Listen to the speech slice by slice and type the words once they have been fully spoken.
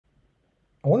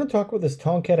I want to talk about this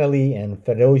Tongkat Ali and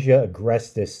Fadogia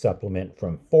Agrestis supplement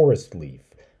from ForestLeaf.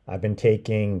 I've been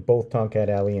taking both Tongkat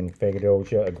Ali and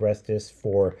Fadogia Agrestis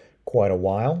for quite a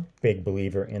while. Big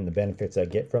believer in the benefits I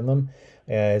get from them.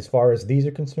 As far as these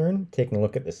are concerned, taking a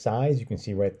look at the size, you can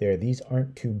see right there, these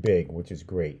aren't too big, which is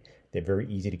great. They're very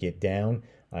easy to get down.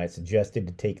 It's suggested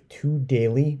to take 2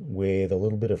 daily with a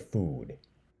little bit of food.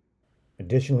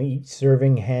 Additionally, each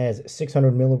serving has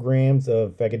 600 milligrams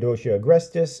of Fadogia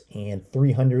agrestis and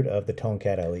 300 of the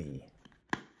Tongkat Ali.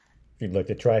 If you'd like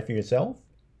to try for yourself,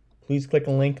 please click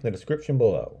a link in the description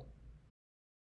below.